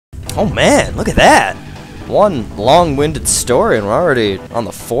Oh man, look at that! One long-winded story and we're already on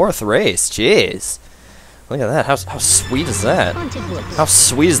the 4th race. Jeez. Look at that. How sweet is that? How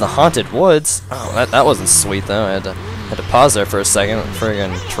sweet is the Haunted Woods? Oh, that wasn't sweet though. I had to pause there for a second.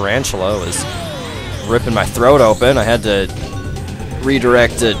 Friggin' tarantula was ripping my throat open. I had to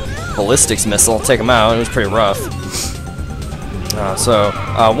redirect a ballistics missile, take him out. It was pretty rough.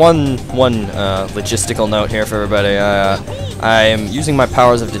 One logistical note here for everybody. I am using my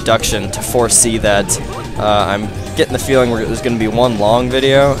powers of deduction to foresee that I'm getting the feeling there's going to be one long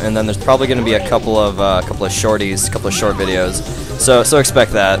video, and then there's probably going to be a couple of shorties, a couple of short videos. So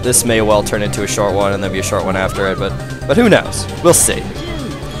expect that. This may well turn into a short one, and then be a short one after it. But who knows? We'll see.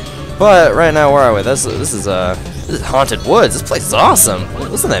 But right now, where are we? This is Haunted Woods. This place is awesome.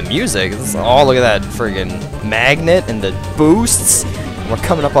 Listen to that music. Oh, look at that friggin' magnet and the boosts. We're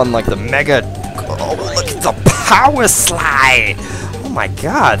coming up on like the mega. Oh, look at the power slide. Oh my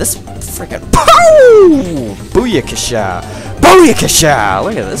god, this friggin' booyakasha, booyakasha.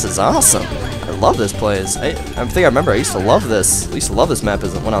 Look at this. Is awesome. I love this place. I think I remember I used to love this. I used to love this map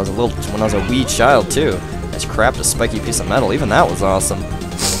when I was a wee child too. I just crapped a spiky piece of metal. Even that was awesome.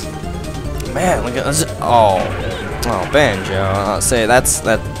 Man, look at this. Oh, Banjo. Say that.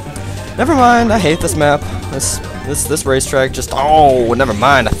 Never mind. I hate this map. This racetrack just. Oh, never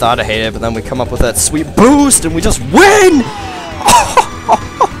mind. I thought I hated it, but then we come up with that sweet boost and we just win.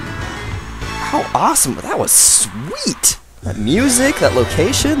 How awesome! That was sweet. That music, that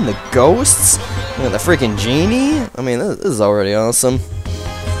location, the ghosts, you know, the freaking genie. I mean, this is already awesome.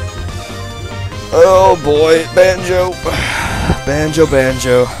 Oh boy, Banjo. Banjo.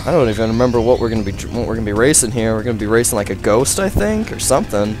 I don't even remember what we're gonna be racing here. We're gonna be racing like a ghost, I think, or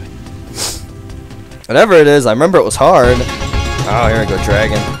something. Whatever it is, I remember it was hard. Oh, here we go,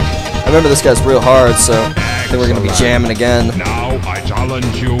 Dragon. I remember this guy's real hard, so I think we're gonna be jamming again. Now I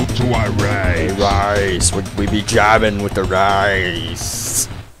challenge you to a race. Rice. We be jamming with the rice.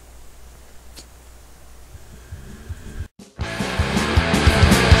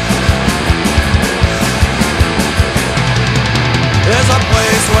 There's a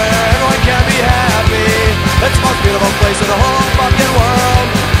place where everyone can be happy. It's the most beautiful place in the whole fucking world.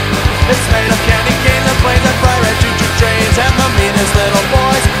 It's made of candy canes and planes and bright red choo-choo trains and the meanest little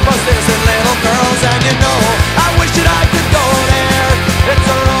boys, most innocent little girls. And you know, I wish that I could go there. It's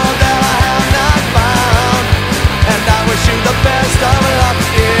a road that I have not found, and I wish you the best of luck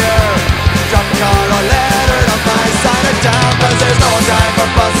here. Drop a card or letter to my side of town, 'cause there's no time for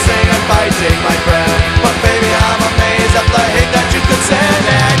fussing and fighting, my friend. But baby, I'm amazed at the hate that you could send,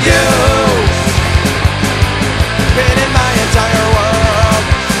 and you've been in my entire world.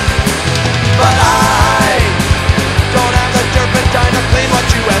 But I don't have the turpentine to clean what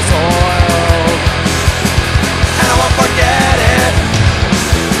you have soiled, and I won't forget it.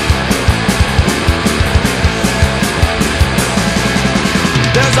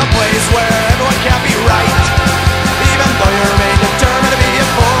 There's a place where everyone can be right, even though you're made determined to be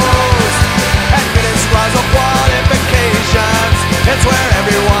opposed, and good and squads of qualifications. It's where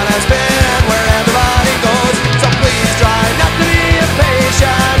everyone has been and where everybody goes. So please try not to be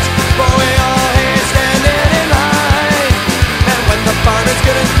impatient, for we all hate standing in line. And when the farm is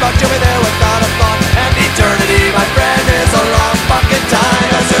good as fuck, you'll be there without a thought. And eternity, my friend, is a long fucking time,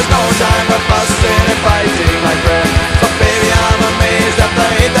 'cause there's no time for fussing and fighting, my friend. But baby, I'm amazed at the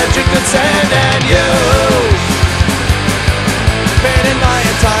hate that you could send, and you've been in my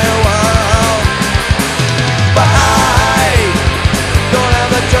entire world. But I don't have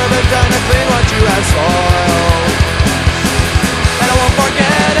the turpentine to clean what you have soiled, and I won't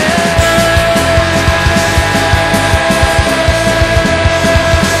forget it.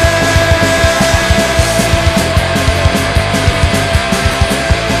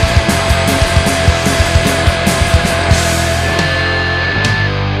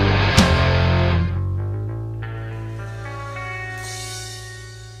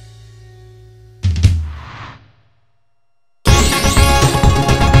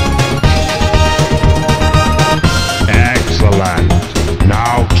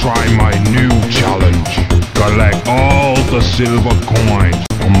 Try my new challenge. Collect all the silver coins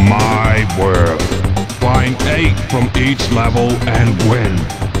from my world. Find 8 from each level and win.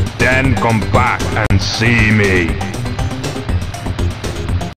 Then come back and see me.